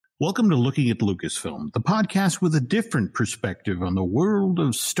Welcome to Looking at Lucasfilm, the podcast with a different perspective on the world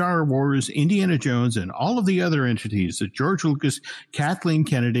of Star Wars, Indiana Jones, and all of the other entities that George Lucas, Kathleen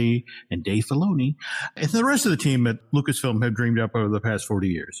Kennedy, and Dave Filoni, and the rest of the team at Lucasfilm have dreamed up over the past 40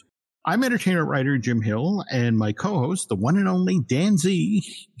 years. I'm entertainer writer Jim Hill, and my co-host, the one and only Dan Z.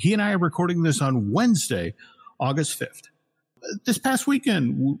 He and I are recording this on Wednesday, August 5th. This past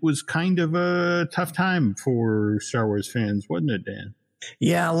weekend was kind of a tough time for Star Wars fans, wasn't it, Dan?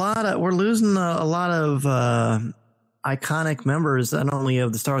 Yeah, we're losing a lot of iconic members, not only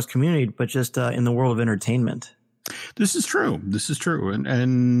of the Star Wars community, but just in the world of entertainment. This is true.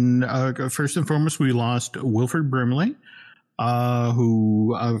 And first and foremost, we lost Wilford Brimley,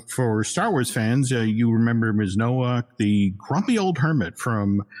 who, for Star Wars fans, you remember him as Noah, the grumpy old hermit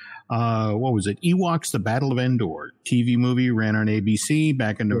from, Ewoks, The Battle of Endor. TV movie ran on ABC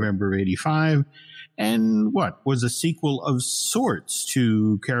back in November of 85. And was a sequel of sorts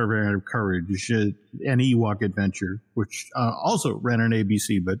to Caravan of Courage, an Ewok adventure, which also ran on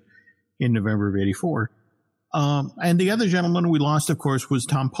ABC, but in November of 84. And the other gentleman we lost, of course, was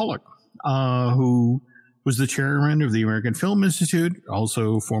Tom Pollock, who was the chairman of the American Film Institute,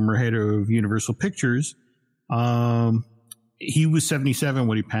 also former head of Universal Pictures. He was 77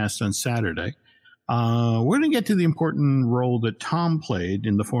 when he passed on Saturday. We're going to get to the important role that Tom played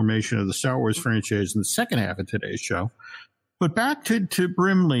in the formation of the Star Wars franchise in the second half of today's show. But back to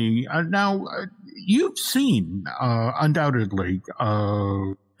Brimley. Now, you've seen, undoubtedly,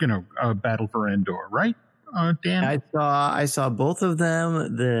 Battle for Endor, right, Dan? I saw both of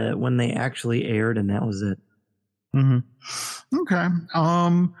them when they actually aired, and that was it. Mm-hmm. Okay.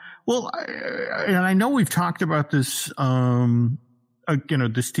 And I know we've talked about this, this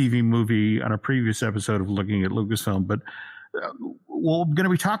TV movie on a previous episode of Looking at Lucasfilm, but what we're going to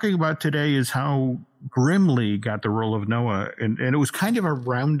be talking about today is how Brimley got the role of Noah, and it was kind of a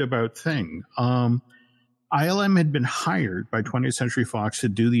roundabout thing. ILM had been hired by 20th Century Fox to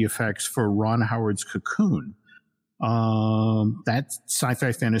do the effects for Ron Howard's Cocoon. That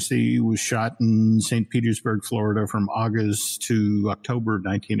sci-fi fantasy was shot in St. Petersburg, Florida from August to October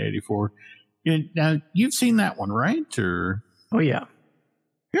 1984. Now, you've seen that one, right? Or... Oh, yeah.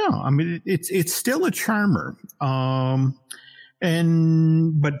 Yeah, I mean, it's still a charmer. But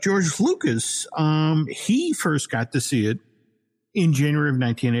George Lucas, he first got to see it in January of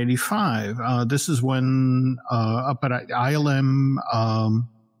 1985. This is when up at ILM,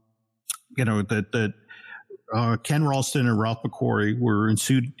 Ken Ralston and Ralph McQuarrie were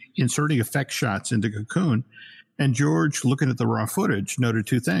inserting effect shots into Cocoon. And George, looking at the raw footage, noted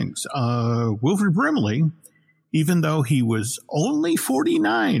two things. Wilford Brimley, even though he was only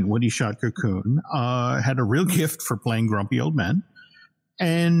 49 when he shot Cocoon, had a real gift for playing grumpy old men.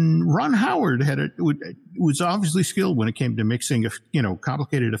 And Ron Howard was obviously skilled when it came to mixing,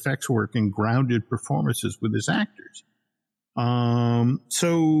 complicated effects work and grounded performances with his actors.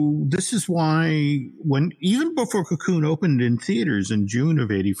 So this is why even before Cocoon opened in theaters in June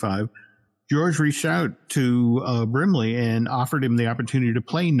of 85, George reached out to Brimley and offered him the opportunity to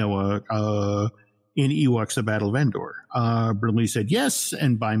play Noah in Ewoks, The Battle of Endor. Brimley said yes,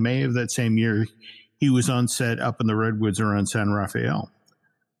 and by May of that same year, he was on set up in the Redwoods around San Rafael.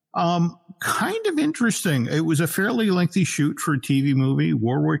 Kind of interesting. It was a fairly lengthy shoot for a TV movie.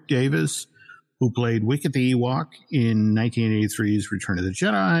 Warwick Davis, who played Wicket the Ewok in 1983's Return of the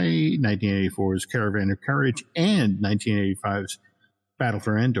Jedi, 1984's Caravan of Courage, and 1985's Battle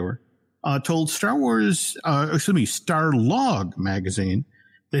for Endor, told Starlog magazine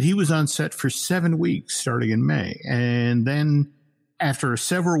that he was on set for 7 weeks starting in May. And then after a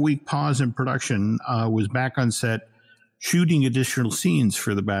several-week pause in production, was back on set shooting additional scenes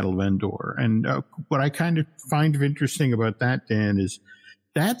for the Battle of Endor. And what I kind of find interesting about that, Dan, is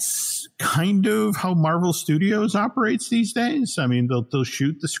that's kind of how Marvel Studios operates these days. I mean, they'll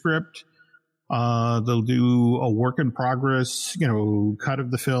shoot the script. They'll do a work in progress, cut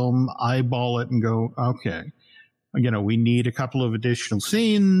of the film, eyeball it and go, okay. We need a couple of additional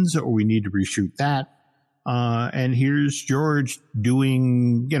scenes, or we need to reshoot that. And here's George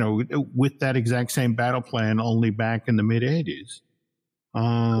doing, with that exact same battle plan, only back in the mid 80s.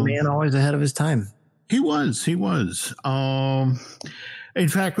 Man, always ahead of his time. He was. In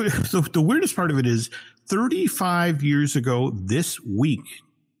fact, the weirdest part of it is 35 years ago this week,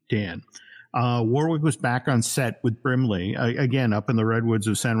 Dan, Warwick was back on set with Brimley, again, up in the Redwoods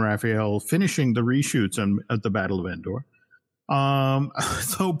of San Rafael, finishing the reshoots at the Battle of Endor.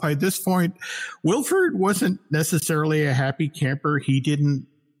 So by this point, Wilford wasn't necessarily a happy camper. He didn't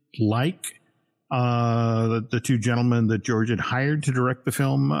like the two gentlemen that George had hired to direct the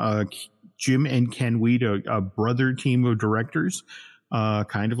film, Jim and Ken Weed, a brother team of directors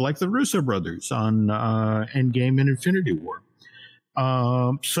kind of like the Russo brothers on Endgame and Infinity War.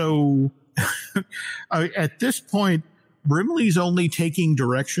 So at this point, Brimley's only taking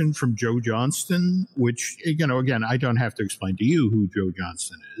direction from Joe Johnston, which, again, I don't have to explain to you who Joe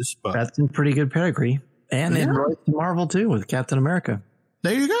Johnston is, but that's in pretty good pedigree. And in Marvel too, with Captain America.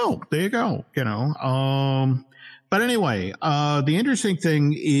 There you go. But anyway, the interesting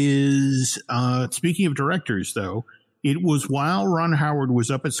thing is, speaking of directors, though, it was while Ron Howard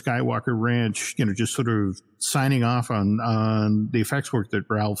was up at Skywalker Ranch, just sort of signing off on the effects work that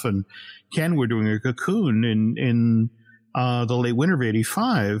Ralph and Ken were doing at Cocoon in the late winter of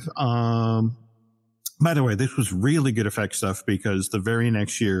 '85. By the way, this was really good effect stuff because the very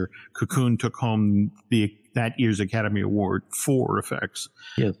next year, Cocoon took home that year's Academy Award for effects.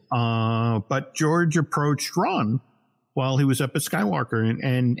 Yes. But George approached Ron while he was up at Skywalker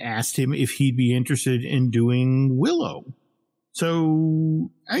and asked him if he'd be interested in doing Willow.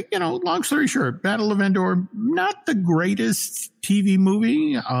 So, long story short, Battle of Endor, not the greatest TV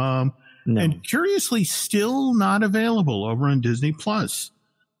movie, No. and curiously still not available over on Disney Plus.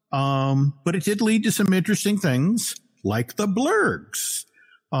 But it did lead to some interesting things like the Blurgs.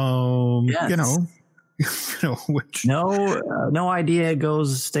 Yes. Which no idea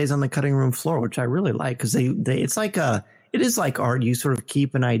stays on the cutting room floor, which I really like because it is like art. You sort of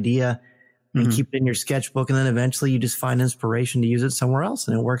keep an idea and keep it in your sketchbook, and then eventually you just find inspiration to use it somewhere else,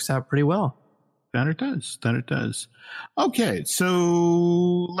 and it works out pretty well. That it does. Okay, so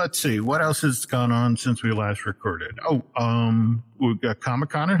let's see what else has gone on since we last recorded. We've got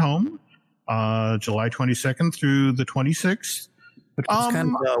Comic-Con at home, July 22nd through the 26th. Which was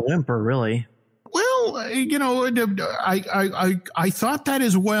kind of a whimper, really. Well, I thought that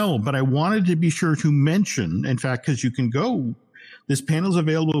as well, but I wanted to be sure to mention, in fact, because you can go, this panel's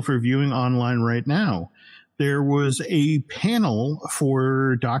available for viewing online right now. There was a panel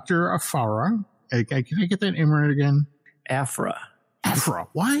for Dr. Aphra. Can I get that name right again? Aphra.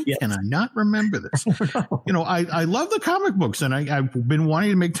 Why can I not remember this? I love the comic books, and I've been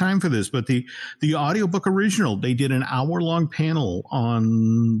wanting to make time for this, but the audiobook original, they did an hour-long panel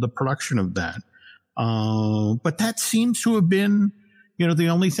on the production of that. But that seems to have been, the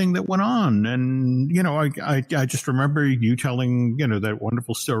only thing that went on. And, I just remember you telling, that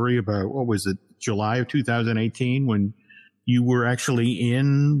wonderful story about, what was it, July of 2018, when you were actually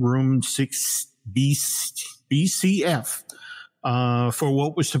in room 6 BCF, for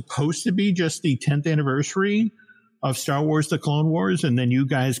what was supposed to be just the 10th anniversary of Star Wars: The Clone Wars. And then you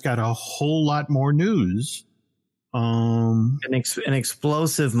guys got a whole lot more news. An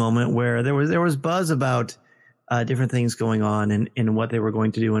explosive moment where there was buzz about different things going on and what they were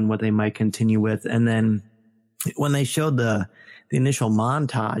going to do and what they might continue with. And then when they showed the initial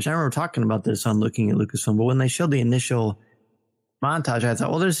montage, I remember talking about this on Looking at Lucasfilm, but when they showed the initial montage, I thought,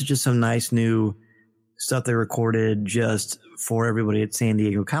 well, this is just some nice new stuff they recorded just for everybody at San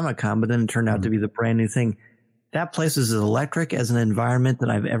Diego Comic-Con. But then it turned out to be the brand new thing. That place is as electric as an environment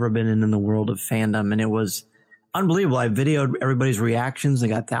that I've ever been in the world of fandom. And it was unbelievable. I videoed everybody's reactions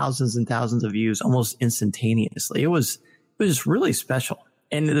and got thousands and thousands of views almost instantaneously. It was just really special.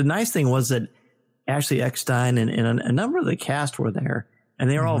 And the nice thing was that Ashley Eckstein and a number of the cast were there, and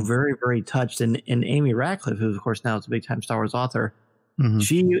they were all very, very touched. And Amy Ratcliffe, who of course now is a big time Star Wars author,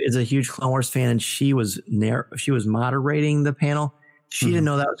 she is a huge Clone Wars fan, and she was moderating the panel. She didn't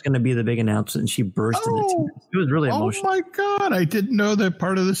know that was going to be the big announcement, and she burst into tears. It was really emotional. Oh my God, I didn't know that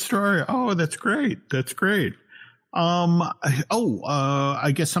part of the story. Oh, that's great.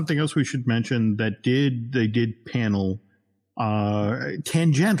 I guess something else we should mention that they did panel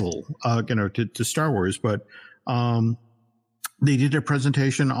tangential to Star Wars, but they did a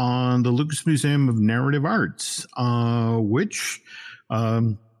presentation on the Lucas Museum of Narrative Arts, which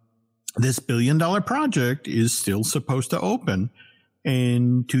this $1 billion project is still supposed to open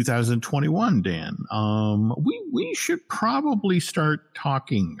in 2021. Dan, we should probably start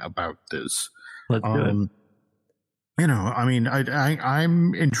talking about this. Let's do it.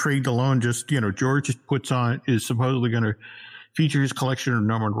 I'm intrigued alone. Just, George is supposedly going to feature his collection of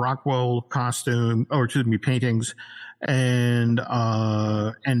Norman Rockwell paintings. And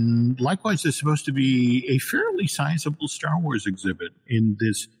likewise, there's supposed to be a fairly sizable Star Wars exhibit in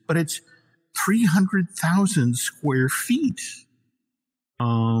this, but it's 300,000 square feet.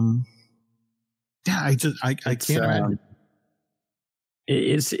 I can't imagine.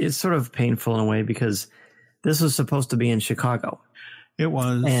 It's sort of painful in a way because this was supposed to be in Chicago. It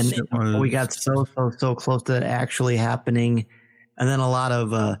was. And we got so close to it actually happening. And then a lot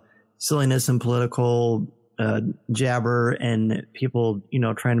of silliness and political jabber and people,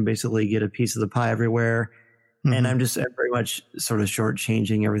 trying to basically get a piece of the pie everywhere. And I'm very much sort of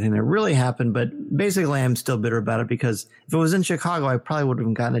shortchanging everything that really happened. But basically, I'm still bitter about it because if it was in Chicago, I probably would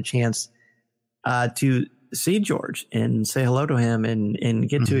have gotten a chance to see George and say hello to him and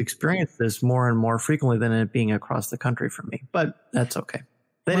get to experience this more and more frequently than it being across the country for me. But that's okay.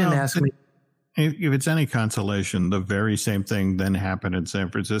 They didn't ask me. If it's any consolation, the very same thing then happened in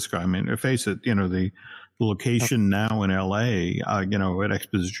San Francisco. I mean, face it, the location now in LA, at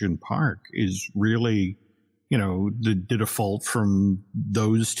Exposition Park is really, the default from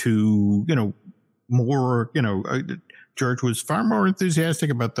those two, more, George was far more enthusiastic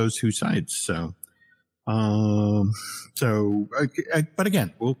about those two sites. So, but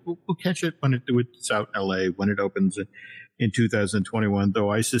again, we'll catch it when it's out in LA, when it opens in 2021, though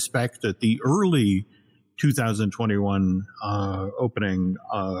I suspect that the early 2021 opening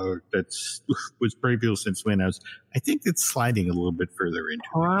was previously announced, I think it's sliding a little bit further into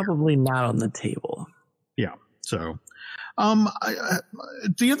probably not on the table. Yeah. So,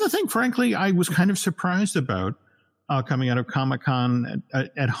 the other thing, frankly, I was kind of surprised about coming out of Comic-Con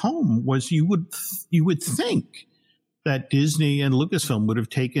at home was you would think that Disney and Lucasfilm would have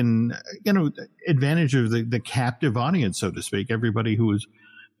taken, advantage of the captive audience, so to speak, everybody who was,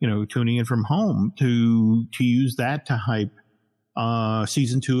 tuning in from home to use that to hype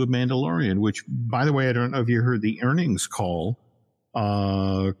season 2 of Mandalorian, which, by the way, I don't know if you heard the earnings call,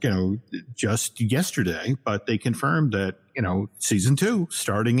 just yesterday, but they confirmed that, season 2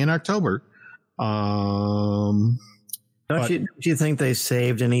 starting in October. Don't you think they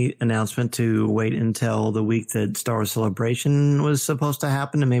saved any announcement to wait until the week that Star Wars Celebration was supposed to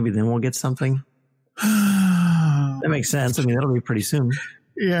happen, and maybe then we'll get something? That makes sense. I mean, that'll be pretty soon.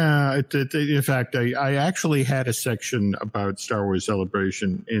 Yeah. In fact, I actually had a section about Star Wars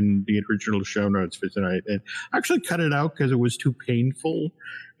Celebration in the original show notes for tonight, and I actually cut it out because it was too painful.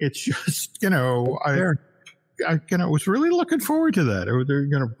 It's just, I was really looking forward to that.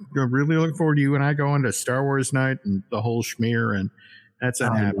 They're really looking forward to you and I going to Star Wars night and the whole schmear, and that's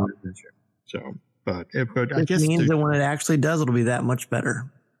not happening this year. So, but I guess means that when it actually does, it'll be that much better.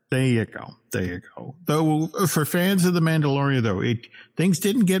 There you go. Though for fans of The Mandalorian, though, things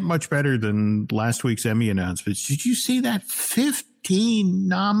didn't get much better than last week's Emmy announcements. Did you see that? 15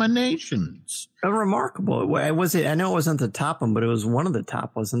 nominations. Remarkable. Was it? I know it wasn't the top one, but it was one of the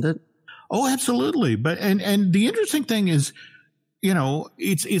top, wasn't it? Oh, absolutely. But and the interesting thing is,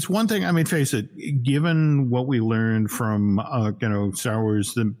 it's one thing. I mean, face it, given what we learned from Star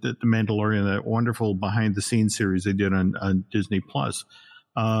Wars, the Mandalorian, that wonderful behind the scenes series they did on Disney Plus,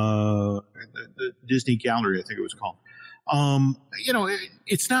 the Disney Gallery, I think it was called.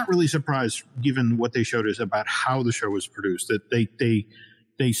 It's not really surprised given what they showed us about how the show was produced, that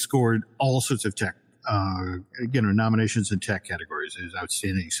they scored all sorts of tech. Nominations in tech categories. There's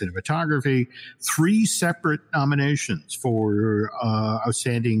outstanding cinematography, 3 separate nominations for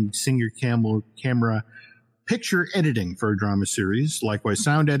outstanding single camera picture editing for a drama series, likewise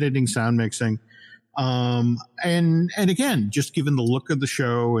sound editing, sound mixing. And again, just given the look of the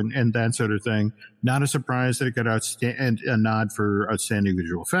show and that sort of thing, not a surprise that it got a nod for outstanding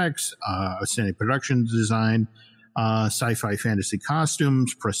visual effects, outstanding production design, sci-fi fantasy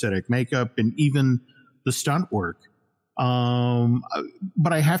costumes, prosthetic makeup, and even the stunt work.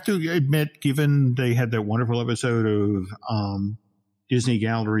 But I have to admit, given they had that wonderful episode of Disney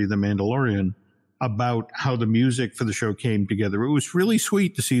Gallery, The Mandalorian, about how the music for the show came together, it was really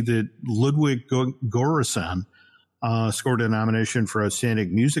sweet to see that Ludwig Göransson scored a nomination for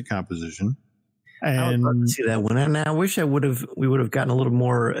outstanding music composition. And I would love to see that one. And I wish we would have gotten a little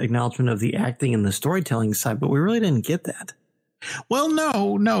more acknowledgement of the acting and the storytelling side, but we really didn't get that. Well,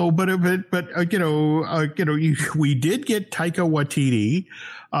 no, but we did get Taika Waititi,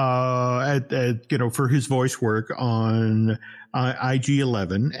 for his voice work on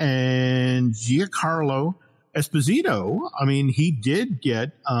IG-11, and Giancarlo Esposito. I mean, he did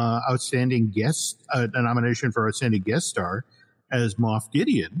get outstanding guest, a nomination for outstanding guest star as Moff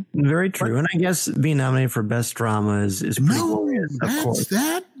Gideon. Very true. And I guess being nominated for best drama is pretty glorious, of course.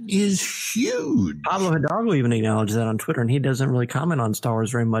 That is huge. Pablo Hidalgo even acknowledged that on Twitter, and he doesn't really comment on Star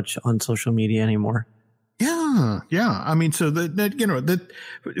Wars very much on social media anymore. Yeah. I mean, so that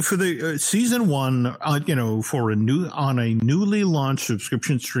for the season 1, on a newly launched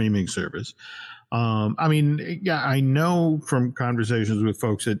subscription streaming service. I know from conversations with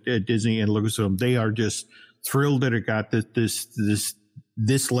folks at Disney and Lucasfilm, they are just thrilled that it got this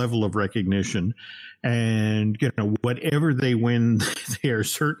level of recognition, and whatever they win, they are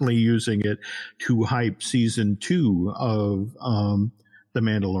certainly using it to hype season 2 of The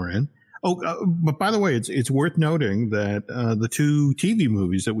Mandalorian. But by the way, it's worth noting that the two TV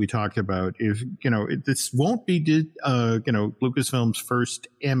movies that we talked about, if this won't be Lucasfilm's first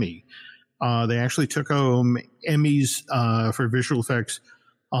Emmy. They actually took home Emmys for visual effects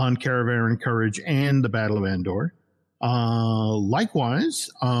on Caravan and Courage and the Battle of Endor.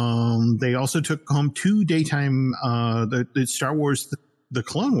 Likewise, they also took home two daytime. The Star Wars, the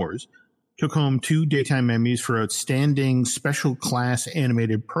Clone Wars, took home two daytime Emmys for Outstanding Special Class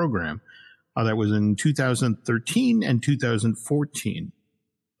Animated Program. That was in 2013 and 2014.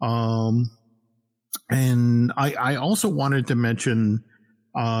 And I also wanted to mention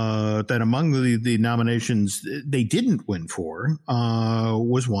that among the nominations they didn't win for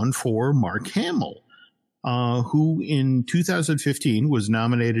was one for Mark Hamill, who in 2015 was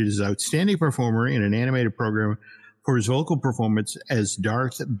nominated as Outstanding Performer in an Animated Program for his vocal performance as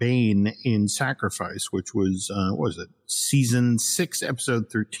Darth Bane in Sacrifice, which was, season 6,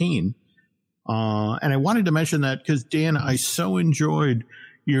 episode 13. And I wanted to mention that because, Dan, I so enjoyed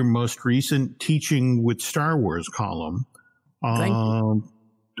your most recent Teaching with Star Wars column. Thank you.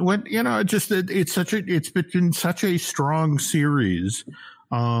 It's been such a strong series.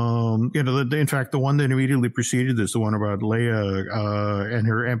 In fact, the one that immediately preceded this, the one about Leia and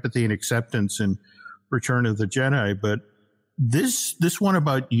her empathy and acceptance in Return of the Jedi, but this one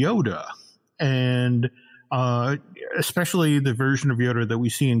about Yoda, and especially the version of Yoda that we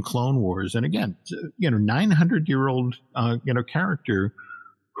see in Clone Wars, and again, 900-year-old character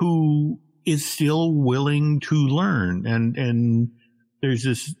who is still willing to learn, and there's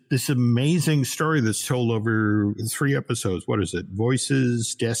this amazing story that's told over 3 episodes. What is it?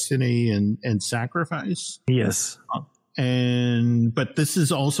 Voices, Destiny, and Sacrifice. Yes. But this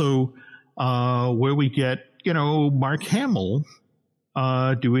is also where we get, Mark Hamill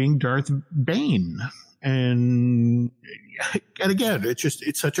doing Darth Bane. And again,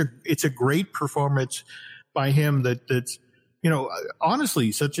 it's a great performance by him that's,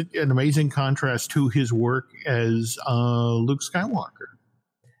 honestly, such an amazing contrast to his work as Luke Skywalker.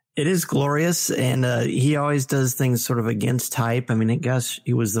 It is glorious, and he always does things sort of against type. I mean, I guess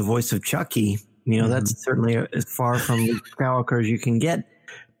he was the voice of Chucky. That's certainly as far from Luke Skywalker as you can get.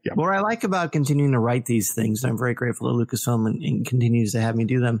 Yep. What I like about continuing to write these things, and I'm very grateful to Lucasfilm and continues to have me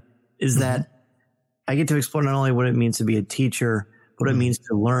do them, is that I get to explore not only what it means to be a teacher, what it means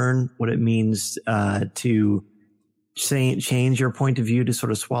to learn, what it means to change your point of view, to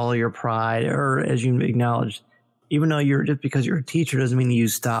sort of swallow your pride, or as you acknowledged, even though just because you're a teacher doesn't mean you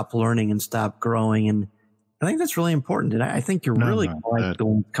stop learning and stop growing. And I think that's really important. And I think you're really like the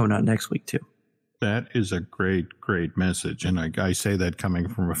one coming out next week too. That is a great, great message. And I say that coming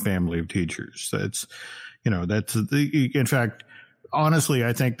from a family of teachers. That's, in fact, honestly,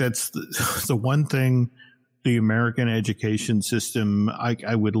 I think that's the one thing the American education system,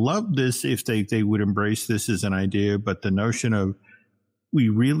 I would love this if they would embrace this as an idea, but the notion of we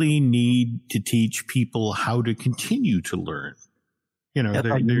really need to teach people how to continue to learn.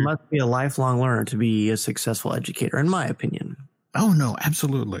 You must be a lifelong learner to be a successful educator, in my opinion. Oh, no,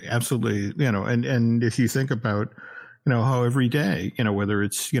 absolutely. Absolutely. And if you think about, how every day, whether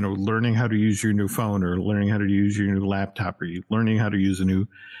it's, learning how to use your new phone or learning how to use your new laptop or learning how to use a new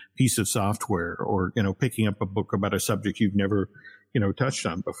piece of software or, picking up a book about a subject you've never, touched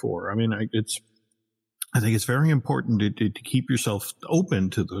on before. I mean, I think it's very important to keep yourself open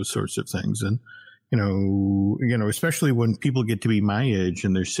to those sorts of things. And, especially when people get to be my age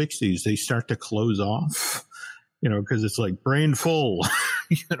in their 60s, they start to close off, because it's like brain full,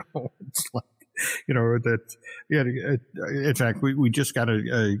 it's like, in fact, we just got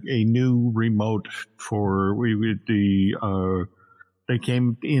a new remote for they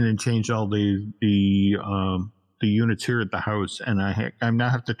came in and changed all the units here at the house, and I now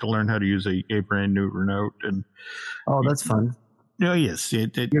have to learn how to use a brand new remote. And that's fun. Oh yes,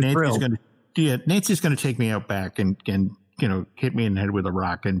 Nancy's going to take me out back and hit me in the head with a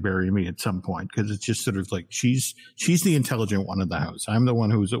rock and bury me at some point, because it's just sort of like she's the intelligent one in the house. I'm the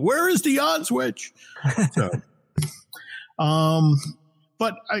one who's where is the on switch? So,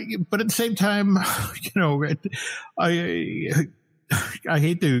 but at the same time, I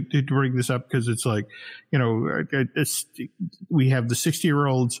hate to bring this up because it's like, we have the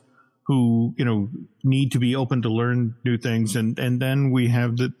 60-year-olds who, need to be open to learn new things. And then we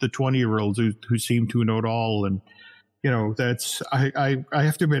have the 20-year-olds who seem to know it all. And, that's, I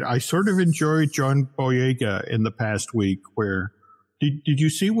have to admit, I sort of enjoyed John Boyega in the past week where did you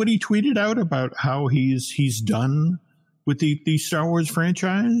see what he tweeted out about how he's done with the Star Wars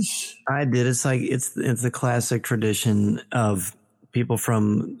franchise? I did. It's like, it's the classic tradition of people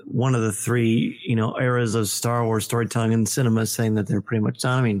from one of the 3, eras of Star Wars storytelling and cinema saying that they're pretty much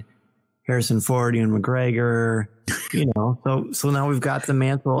done. I mean, Harrison Ford, Ewan McGregor, so now we've got the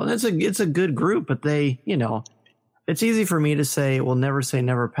mantle, and it's a good group, but they, it's easy for me to say, well, never say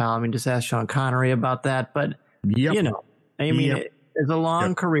never, pal. I mean, just ask Sean Connery about that, but it's a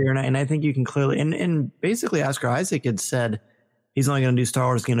long career, and I think you can clearly, and basically Oscar Isaac had said he's only going to do Star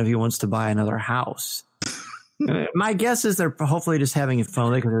Wars again if he wants to buy another house. My guess is they're hopefully just having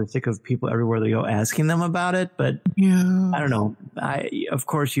fun because they're sick of people everywhere they go asking them about it. But I don't know. Of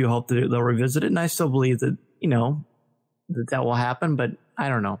course, you hope that they'll revisit it, and I still believe that that will happen. But I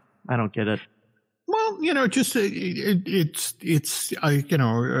don't know. I don't get it. Well, just it's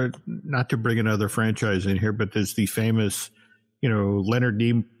not to bring another franchise in here, but there's the famous, Leonard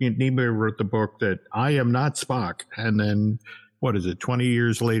Nimoy wrote the book that I Am Not Spock, and then. What is it? 20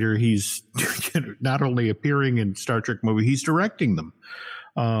 years later, he's not only appearing in Star Trek movie, he's directing them.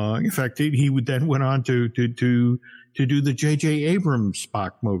 In fact, he would then went on to do the J.J. Abrams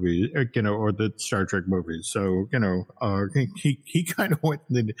Spock movie, or the Star Trek movies. So, he kind of went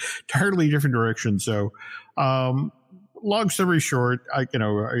in an entirely different direction. So, long story short, I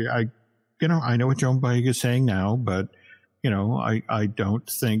know what Joan Boyega is saying now, but. I don't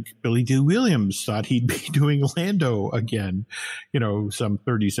think Billy Dee Williams thought he'd be doing Lando again, some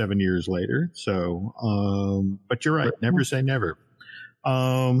 37 years later. So, but you're right. Never say never.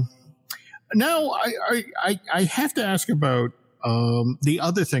 Now I have to ask about, the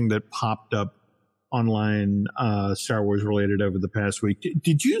other thing that popped up online, Star Wars related over the past week.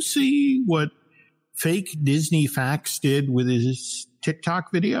 Did you see what fake Disney Facts did with his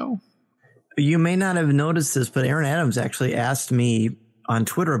TikTok video? You may not have noticed this, but Aaron Adams actually asked me on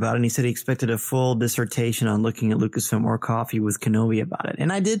Twitter about it, and he said he expected a full dissertation on looking at Lucasfilm or Coffee with Kenobi about it.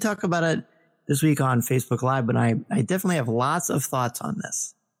 And I did talk about it this week on Facebook Live, but I definitely have lots of thoughts on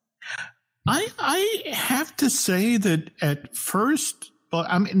this. I have to say that at first, well,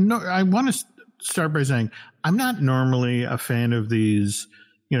 I want to start by saying I'm not normally a fan of these,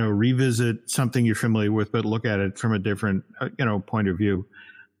 revisit something you're familiar with, but look at it from a different, point of view.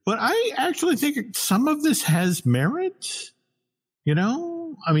 But I actually think some of this has merit,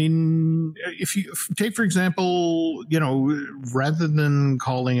 I mean, if you take, for example, rather than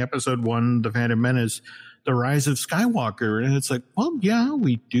calling episode 1, The Phantom Menace, The Rise of Skywalker, and it's like, well, yeah,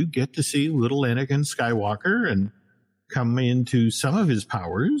 we do get to see little Anakin Skywalker and come into some of his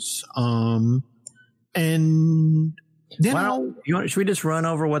powers. And then should we just run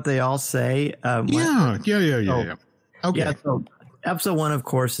over what they all say? Yeah. Okay. Yeah, so Episode 1, of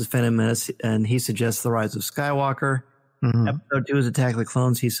course, is Phantom Menace, and he suggests The Rise of Skywalker. Mm-hmm. Episode 2 is Attack of the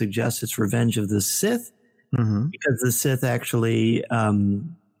Clones. He suggests it's Revenge of the Sith, because the Sith actually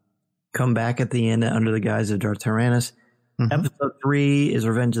come back at the end under the guise of Darth Tyrannus. Mm-hmm. Episode 3 is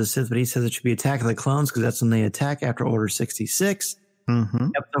Revenge of the Sith, but he says it should be Attack of the Clones because that's when they attack after Order 66. Mm-hmm.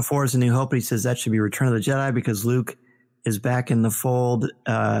 Episode 4 is A New Hope, but he says that should be Return of the Jedi because Luke is back in the fold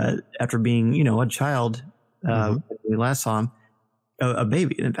after being, a child when we last saw him. A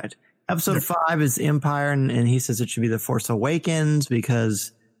baby, in fact. Episode 5 is Empire, and he says it should be The Force Awakens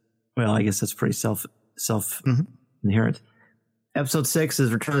because, well, I guess that's pretty self-inherent. Episode 6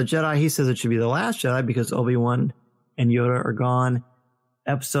 is Return of the Jedi. He says it should be The Last Jedi because Obi-Wan and Yoda are gone.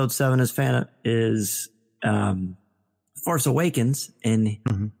 Episode 7 is Force Awakens, and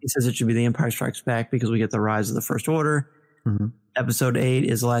he says it should be The Empire Strikes Back because we get the rise of the First Order. Mm-hmm. Episode 8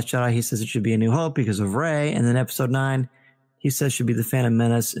 is The Last Jedi. He says it should be A New Hope because of Rey. And then episode 9, he says should be The Phantom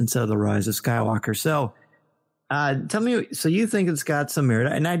Menace instead of The Rise of Skywalker. So tell me, so you think it's got some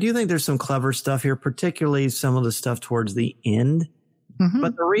merit. And I do think there's some clever stuff here, particularly some of the stuff towards the end. Mm-hmm.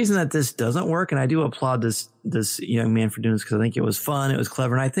 But the reason that this doesn't work, and I do applaud this young man for doing this because I think it was fun, it was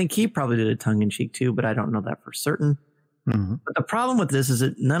clever, and I think he probably did it tongue-in-cheek too, but I don't know that for certain. Mm-hmm. But the problem with this is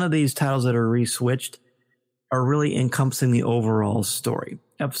that none of these titles that are re-switched are really encompassing the overall story.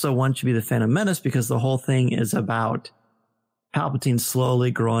 Episode 1 should be The Phantom Menace because the whole thing is about Palpatine slowly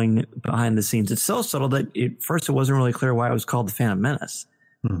growing behind the scenes. It's so subtle that first it wasn't really clear why it was called The Phantom Menace.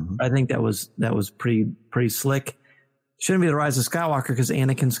 Mm-hmm. I think that was pretty slick. Shouldn't be The Rise of Skywalker because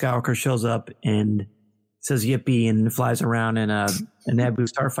Anakin Skywalker shows up and says yippee and flies around in a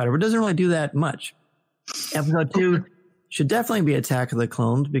Naboo starfighter, but doesn't really do that much. Episode 2 should definitely be Attack of the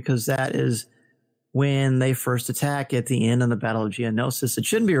Clones because that is when they first attack at the end of the Battle of Geonosis. It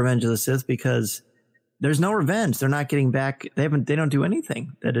shouldn't be Revenge of the Sith because there's no revenge. They're not getting back. They don't do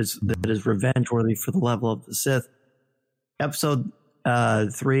anything that is revenge worthy for the level of the Sith. Episode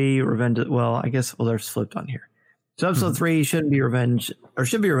 3, Revenge. They're flipped on here. So episode 3 should be Revenge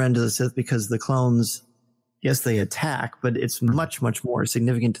of the Sith because the clones, yes, they attack, but it's much, much more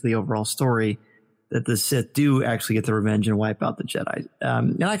significant to the overall story that the Sith do actually get the revenge and wipe out the Jedi.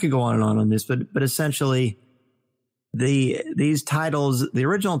 And I could go on and on this, but essentially these titles, the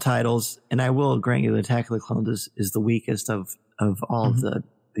original titles, and I will grant you that Attack of the Clones is the weakest of all of the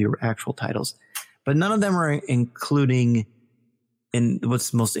actual titles, but none of them are including in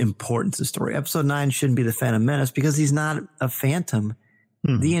what's most important to the story. Episode 9 shouldn't be the Phantom Menace because he's not a phantom.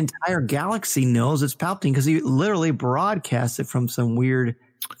 The entire galaxy knows it's Palpatine because he literally broadcasts it from some weird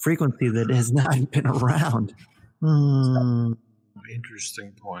frequency that has not been around.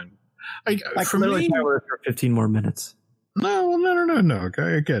 Interesting point. I can literally for 15 more minutes. No.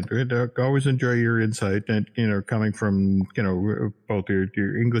 Okay, again, always enjoy your insight, and coming from both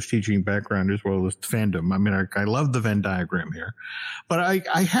your English teaching background as well as fandom. I mean, I love the Venn diagram here, but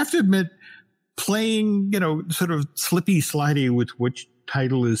I have to admit, playing sort of slippy slidey with which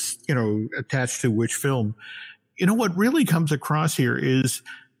title is attached to which film. What really comes across here is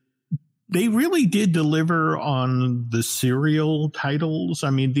they really did deliver on the serial titles.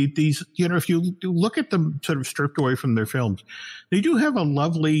 I mean, these, if you look at them sort of stripped away from their films, they do have a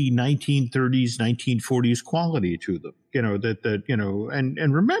lovely 1930s, 1940s quality to them,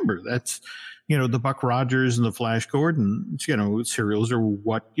 and remember, that's, the Buck Rogers and the Flash Gordon, serials are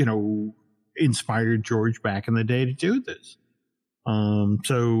what, inspired George back in the day to do this.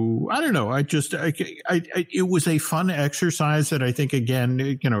 So I don't know. It was a fun exercise that I think, again,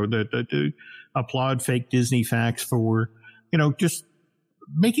 to applaud fake Disney facts for, just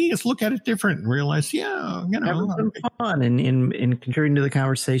making us look at it different and realize, having some fun and contributing to the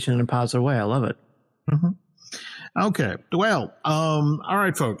conversation in a positive way. I love it. Okay. Well, all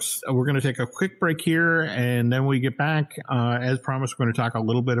right, folks, we're going to take a quick break here, and then we get back. As promised, we're going to talk a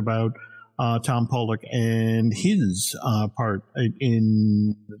little bit about Tom Pollock and his part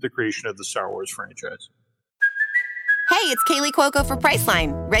in the creation of the Star Wars franchise. Hey, it's Kaylee Cuoco for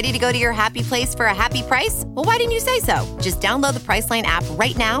Priceline. Ready to go to your happy place for a happy price? Well, why didn't you say so? Just download the Priceline app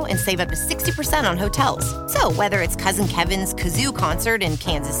right now and save up to 60% on hotels. So whether it's Cousin Kevin's Kazoo Concert in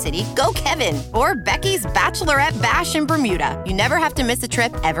Kansas City, go Kevin, or Becky's Bachelorette Bash in Bermuda, you never have to miss a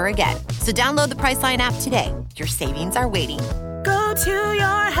trip ever again. So download the Priceline app today. Your savings are waiting. Go to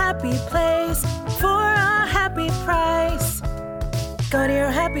your happy place for a happy price. Go to your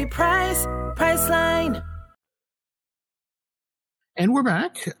happy price, Priceline. And we're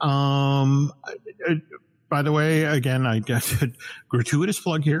back. By the way, again, I got a gratuitous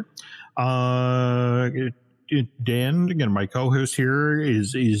plug here. Dan, again, my co-host here,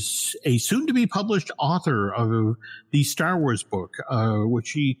 is a soon-to-be-published author of the Star Wars book,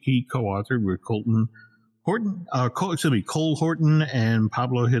 which he co-authored with Cole Horton and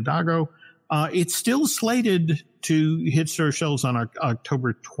Pablo Hidalgo. It's still slated to hit store shelves on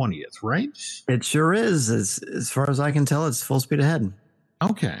October 20th, right? It sure is. As far as I can tell, it's full speed ahead.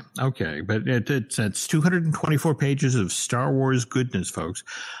 Okay. But it's 224 pages of Star Wars goodness, folks.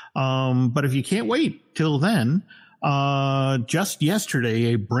 But if you can't wait till then, just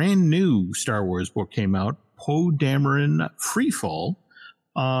yesterday, a brand new Star Wars book came out, Poe Dameron Freefall,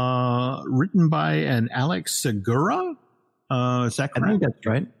 written by an Alex Segura. Is that correct? I think that's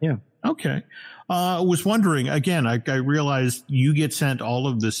right. Yeah. Okay. I was wondering, again, I realized you get sent all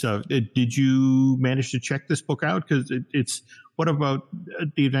of this stuff. Did you manage to check this book out? Because it's what about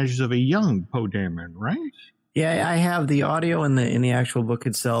the adventures of a young Poe Dameron, right? Yeah, I have the audio in the actual book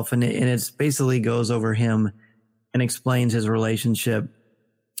itself, and it basically goes over him and explains his relationship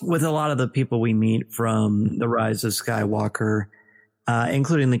with a lot of the people we meet from The Rise of Skywalker,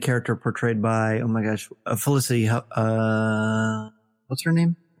 including the character portrayed by, oh my gosh, Felicity, what's her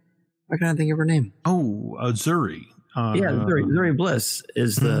name? Why can't I think of her name? Oh, Zuri. Zuri Bliss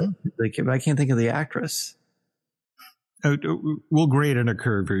is the I can't think of the actress. We'll grade in a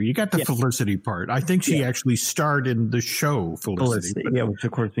curve here. You got the Felicity part. I think she actually starred in the show Felicity. Which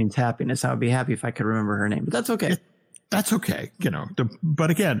of course means happiness. I would be happy if I could remember her name, but that's okay. That's okay.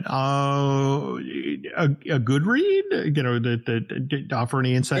 But again, a good read, that offer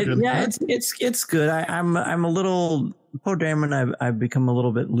any insight. It's good. I'm a little, Poe Dameron, I've become a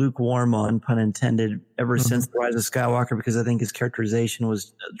little bit lukewarm on, pun intended, ever since The Rise of Skywalker, because I think his characterization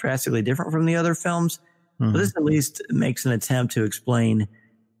was drastically different from the other films. But this at least makes an attempt to explain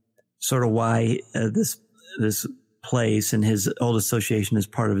sort of why this place and his old association is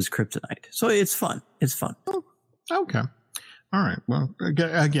part of his kryptonite. So it's fun. Okay. All right. Well,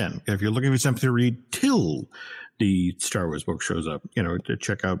 again, if you're looking for something to read till the Star Wars book shows up, to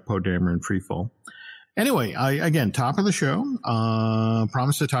check out Poe Dameron Freefall. Anyway, again, top of the show,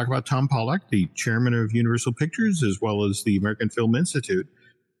 promised to talk about Tom Pollock, the chairman of Universal Pictures, as well as the American Film Institute.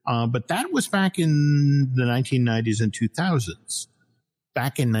 But that was back in the 1990s and 2000s.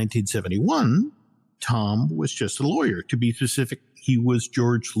 Back in 1971, Tom was just a lawyer. To be specific, he was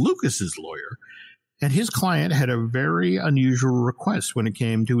George Lucas's lawyer. And his client had a very unusual request when it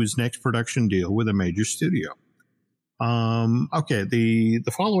came to his next production deal with a major studio. Okay, the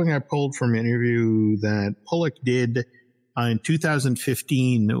following I pulled from an interview that Pullock did in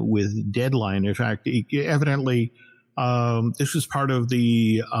 2015 with Deadline. In fact, evidently, this was part of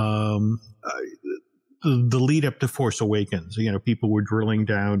the lead up to Force Awakens. You know, people were drilling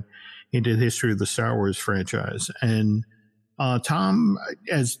down into the history of the Star Wars franchise. And Tom,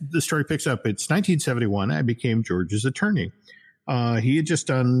 as the story picks up, it's 1971. I became George's attorney. He had just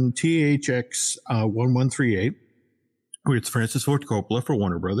done THX 1138 with Francis Ford Coppola for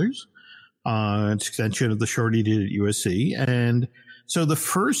Warner Brothers. An extension of the short he did at USC. And so the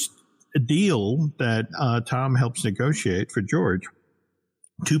first deal that Tom helps negotiate for George,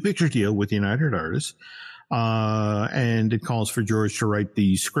 2-picture deal with United Artists, and it calls for George to write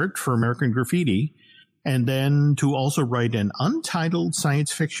the script for American Graffiti and then to also write an untitled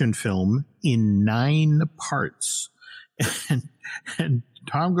science fiction film in 9 parts. And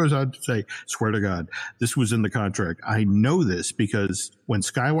Tom goes on to say, swear to God, this was in the contract. I know this because when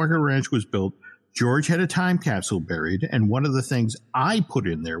Skywalker Ranch was built, George had a time capsule buried, and one of the things I put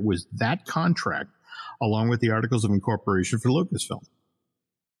in there was that contract, along with the Articles of Incorporation for Lucasfilm.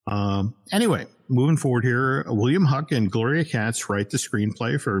 Anyway, moving forward here, William Huck and Gloria Katz write the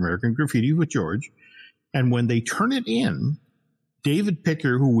screenplay for American Graffiti with George, and when they turn it in, David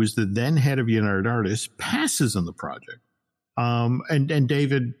Picker, who was the then head of United Artists, passes on the project. And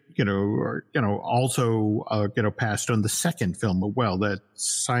David, also, passed on the second film as well, that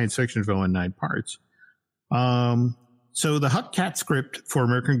science fiction film in 9 parts. So the Huck Cat script for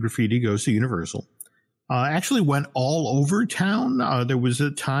American Graffiti goes to Universal. Actually went all over town. There was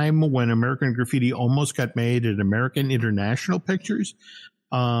a time when American Graffiti almost got made at American International Pictures.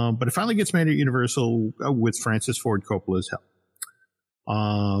 But it finally gets made at Universal with Francis Ford Coppola's help.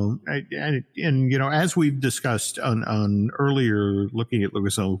 As we've discussed on earlier looking at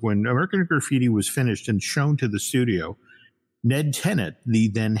Lucasfilm, when American Graffiti was finished and shown to the studio, Ned Tennant, the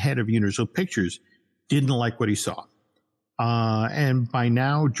then head of Universal Pictures, didn't like what he saw. And by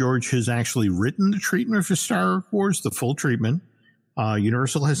now, George has actually written the treatment for Star Wars, the full treatment.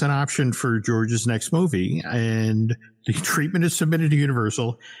 Universal has an option for George's next movie, and the treatment is submitted to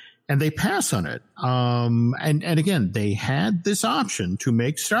Universal. And they pass on it. And again, they had this option to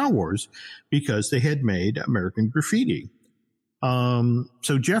make Star Wars because they had made American Graffiti.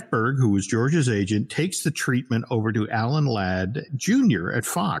 So Jeff Berg, who was George's agent, takes the treatment over to Alan Ladd Jr. at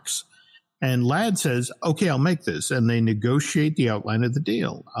Fox. And Ladd says, okay, I'll make this. And they negotiate the outline of the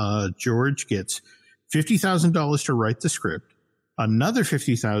deal. George gets $50,000 to write the script, another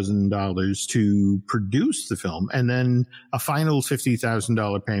 $50,000 to produce the film, and then a final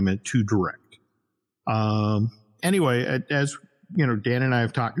 $50,000 payment to direct. Anyway, as Dan and I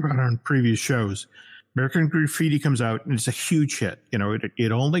have talked about on previous shows, American Graffiti comes out and it's a huge hit.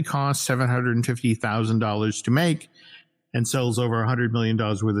 It only costs $750,000 to make and sells over $100 million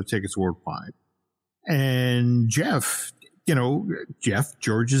worth of tickets worldwide. And Jeff,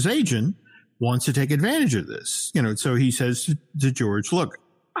 George's agent, wants to take advantage of this, so he says to George, look,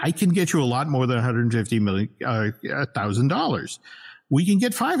 I can get you a lot more than $150,000. We can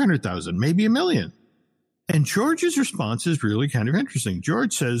get 500,000, maybe $1 million. And George's response is really kind of interesting.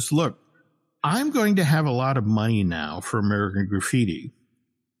 George says, look, I'm going to have a lot of money now for American Graffiti.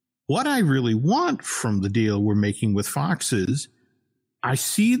 What I really want from the deal we're making with Fox is I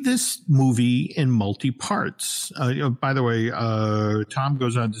see this movie in multi-parts. By the way, Tom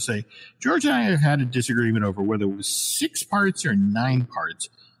goes on to say, George and I have had a disagreement over whether it was 6 parts or 9 parts,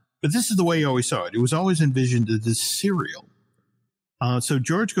 but this is the way he always saw it. It was always envisioned as this serial. So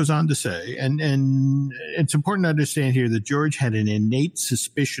George goes on to say, and it's important to understand here that George had an innate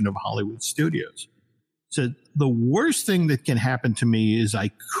suspicion of Hollywood studios. So the worst thing that can happen to me is I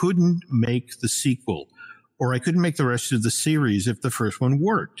couldn't make the sequel, or I couldn't make the rest of the series if the first one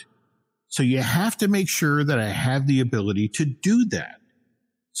worked. So you have to make sure that I have the ability to do that.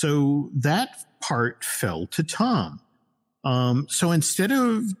 So that part fell to Tom. So instead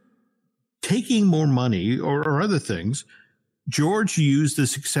of taking more money or other things, George used the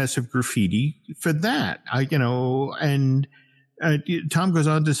success of Graffiti for that. Tom goes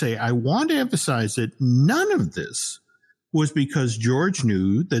on to say, I want to emphasize that none of this was because George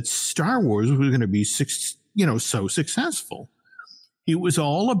knew that Star Wars was going to be so successful. It was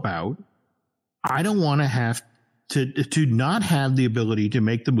all about, I don't want to have to not have the ability to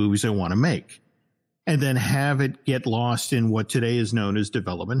make the movies I want to make and then have it get lost in what today is known as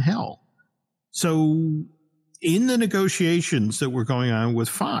development hell. So in the negotiations that were going on with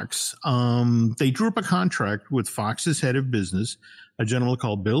Fox, they drew up a contract with Fox's head of business, a gentleman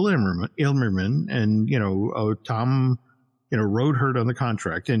called Bill Ilmerman, and, Tom, wrote her on the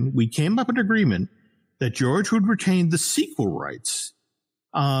contract. And we came up with an agreement that George would retain the sequel rights.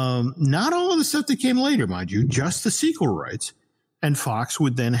 Not all of the stuff that came later, mind you, just the sequel rights. And Fox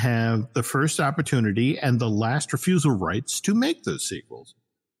would then have the first opportunity and the last refusal rights to make those sequels.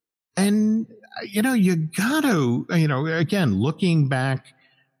 And, you gotta, again, looking back,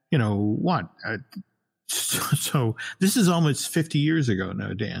 so this is almost 50 years ago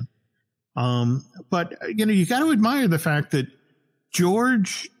now, Dan. But, you got to admire the fact that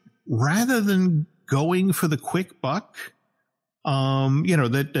George, rather than going for the quick buck,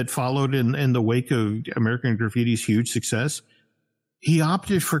 that followed in the wake of American Graffiti's huge success, he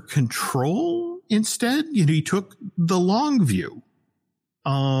opted for control instead. He took the long view.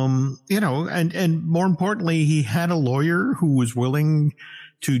 And more importantly, he had a lawyer who was willing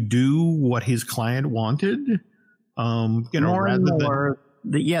to do what his client wanted. The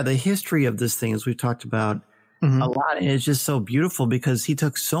history of this thing, as we've talked about a lot, and it's just so beautiful because he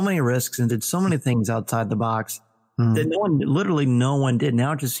took so many risks and did so many things outside the box that no one did.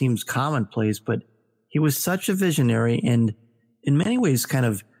 Now it just seems commonplace, but he was such a visionary and in many ways kind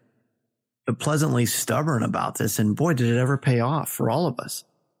of pleasantly stubborn about this, and boy, did it ever pay off for all of us.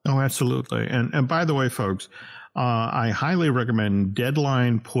 Oh, absolutely. And by the way, folks, I highly recommend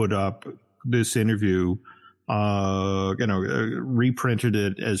Deadline put up this interview, reprinted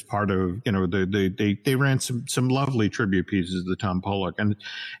it as part of, they ran some lovely tribute pieces to Tom Pollock, and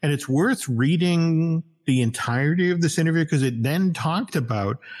it's worth reading the entirety of this interview because it then talked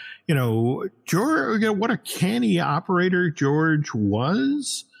about, George, what a canny operator George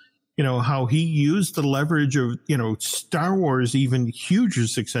was. How he used the leverage of, Star Wars, even huger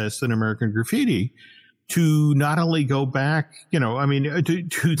success than American Graffiti, to not only go back, to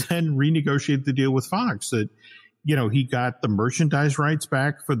then renegotiate the deal with Fox that, he got the merchandise rights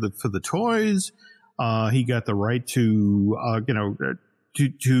back for the toys. He got the right to,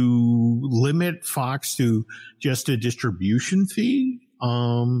 to limit Fox to just a distribution fee.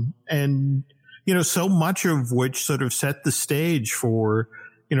 And, so much of which sort of set the stage for,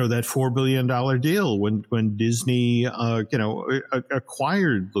 that $4 billion deal when Disney,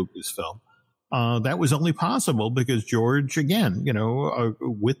 acquired Lucasfilm. That was only possible because George, again,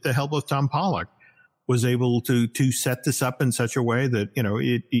 with the help of Tom Pollock, was able to set this up in such a way that,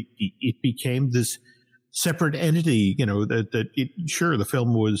 it became this separate entity, sure, the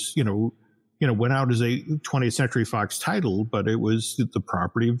film was, went out as a 20th Century Fox title, but it was the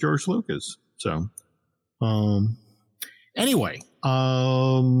property of George Lucas. So, anyway,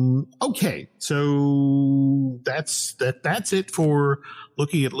 okay, so that's it for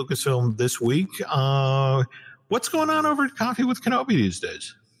looking at Lucasfilm this week. What's going on over at Coffee with Kenobi these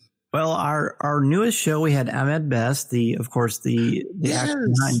days? Well, our newest show, we had Ahmed Best, the actor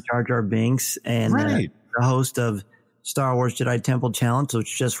behind Jar Jar Binks, and the host of Star Wars Jedi Temple Challenge,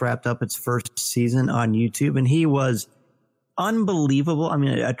 which just wrapped up its first season on YouTube, and he was unbelievable. I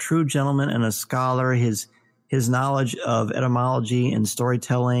mean, a true gentleman and a scholar. His knowledge of etymology and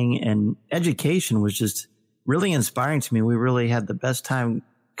storytelling and education was just really inspiring to me. We really had the best time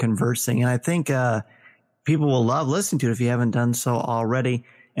conversing, and I think people will love listening to it if you haven't done so already.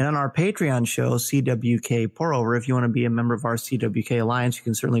 And on our Patreon show, CWK Pour Over, if you want to be a member of our CWK Alliance, you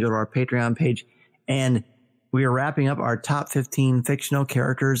can certainly go to our Patreon page. And we are wrapping up our top 15 fictional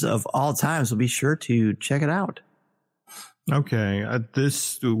characters of all time, so be sure to check it out. Okay,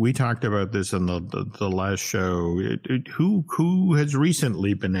 we talked about this on the last show. Who has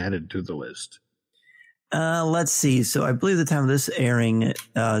recently been added to the list? Let's see. So I believe the time of this airing,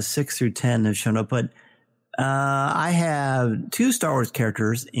 6 through 10 have shown up, but I have 2 Star Wars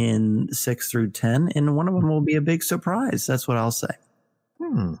characters in 6 through 10, and one of them will be a big surprise. That's what I'll say.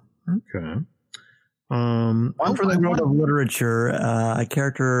 Okay. One for the world of literature, a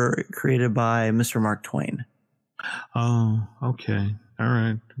character created by Mr. Mark Twain. Oh, okay. All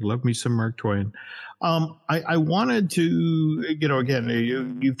right. Love me some Mark Twain. I wanted to,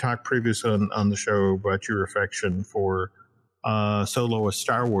 again, you've talked previously on the show about your affection for Solo, a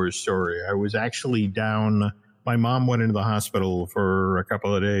Star Wars story. I was actually down. My mom went into the hospital for a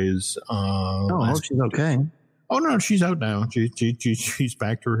couple of days. I hope she's okay. Oh, no, she's out now. She's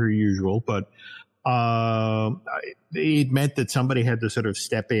back to her usual, but it meant that somebody had to sort of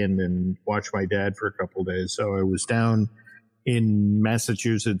step in and watch my dad for a couple of days. So I was down in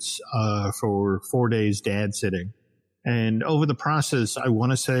Massachusetts for 4 days dad sitting. And over the process, I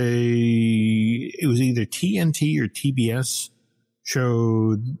want to say it was either TNT or TBS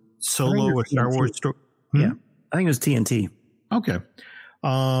showed Solo, a Star Wars story. Yeah. I think it was TNT. Okay.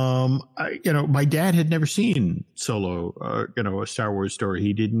 My dad had never seen Solo, a Star Wars story.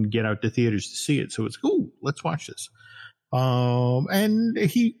 He didn't get out to theaters to see it. So it's cool. Let's watch this. And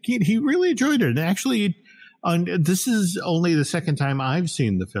he really enjoyed it. And actually, this is only the second time I've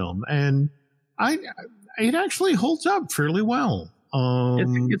seen the film, and it actually holds up fairly well.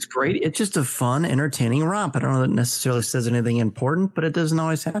 It's great. It's just a fun, entertaining romp. I don't know that it necessarily says anything important, but it doesn't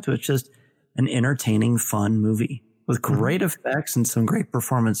always have to. It's just an entertaining, fun movie with great effects and some great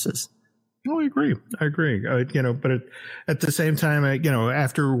performances. Oh, I agree. But at the same time,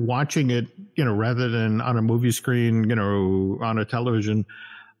 after watching it, rather than on a movie screen, on a television,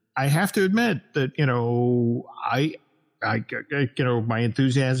 I have to admit that, my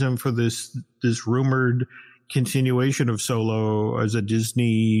enthusiasm for this rumored continuation of Solo as a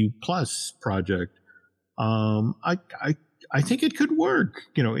Disney Plus project, I think it could work,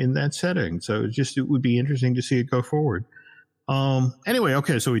 in that setting. So it would be interesting to see it go forward. Anyway,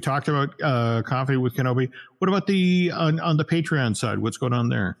 okay, so we talked about Coffee with Kenobi. What about on the Patreon side? What's going on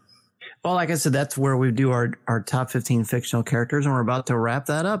there? Well, like I said, that's where we do our top 15 fictional characters, and we're about to wrap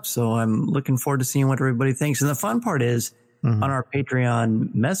that up. So I'm looking forward to seeing what everybody thinks. And the fun part is on our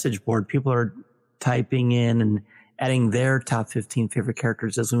Patreon message board, people are typing in and adding their top 15 favorite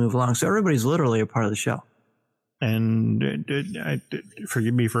characters as we move along. So everybody's literally a part of the show. And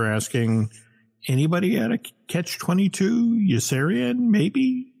forgive me for asking, anybody at a Catch-22 Yossarian?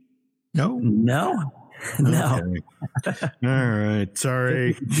 Maybe? No. Okay. All right.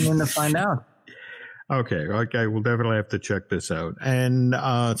 Sorry. Going to find out. Okay. We'll definitely have to check this out. And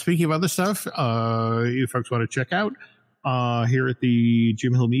speaking of other stuff, you folks want to check out here at the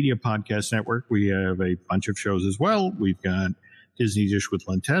Jim Hill Media Podcast Network, we have a bunch of shows as well. We've got Disney Dish with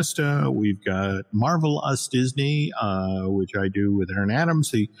Len Testa. We've got Marvel Us Disney, which I do with Aaron Adams,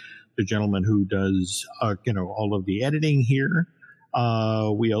 the gentleman who does, all of the editing here.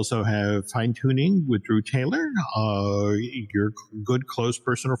 We also have Fine Tuning with Drew Taylor, your good, close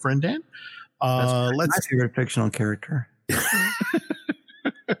personal friend, Dan. That's my favorite fictional character.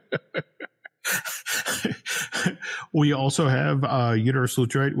 We also have Universal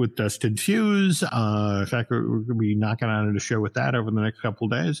Droid with Dustin Fuse. In fact, we're going to be knocking on a show with that over the next couple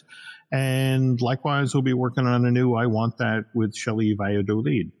of days. And likewise, we'll be working on a new I Want That with Shelley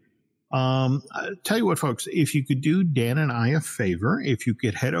Valladolid. Tell you what, folks, if you could do Dan and I a favor, if you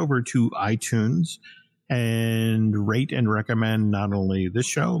could head over to iTunes and rate and recommend not only this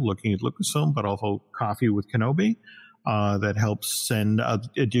show, Looking at Lucasfilm, but also Coffee with Kenobi. That helps send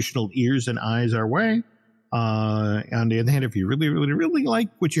additional ears and eyes our way. On the other hand, if you really, really, really like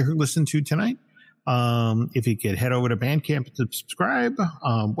what you listened to tonight, if you could head over to Bandcamp and subscribe,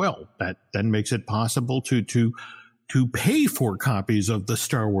 that then makes it possible to pay for copies of the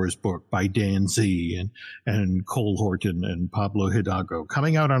Star Wars book by Dan Z and Cole Horton and Pablo Hidalgo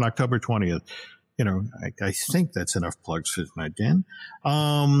coming out on October 20th. I think that's enough plugs for tonight, Dan.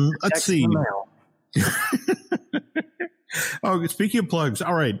 Let's see. Oh, speaking of plugs,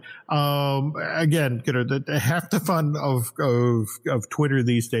 all right. Again, half the fun of Twitter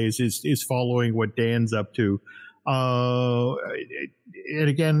these days is following what Dan's up to. And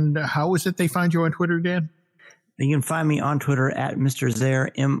again, how is it they find you on Twitter, Dan? You can find me on Twitter at Mr.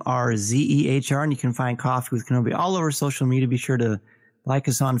 Zehr, MRZEHR, and you can find Coffee with Kenobi all over social media. Be sure to like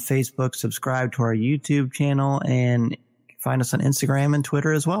us on Facebook, subscribe to our YouTube channel, and find us on Instagram and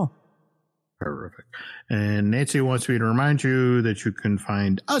Twitter as well. Perfect. And Nancy wants me to remind you that you can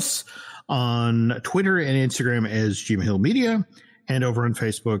find us on Twitter and Instagram as Jim Hill Media and over on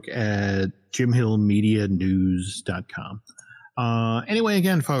Facebook at JimHillMediaNews.com. Anyway,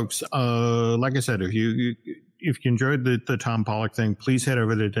 again, folks, like I said, if you enjoyed the Tom Pollock thing, please head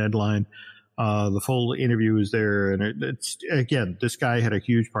over to Deadline. The full interview is there. And it's, again, this guy had a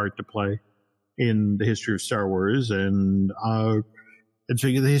huge part to play in the history of Star Wars. And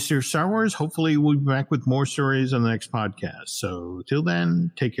speaking of the history of Star Wars, hopefully we'll be back with more stories on the next podcast. So till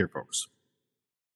then, take care, folks.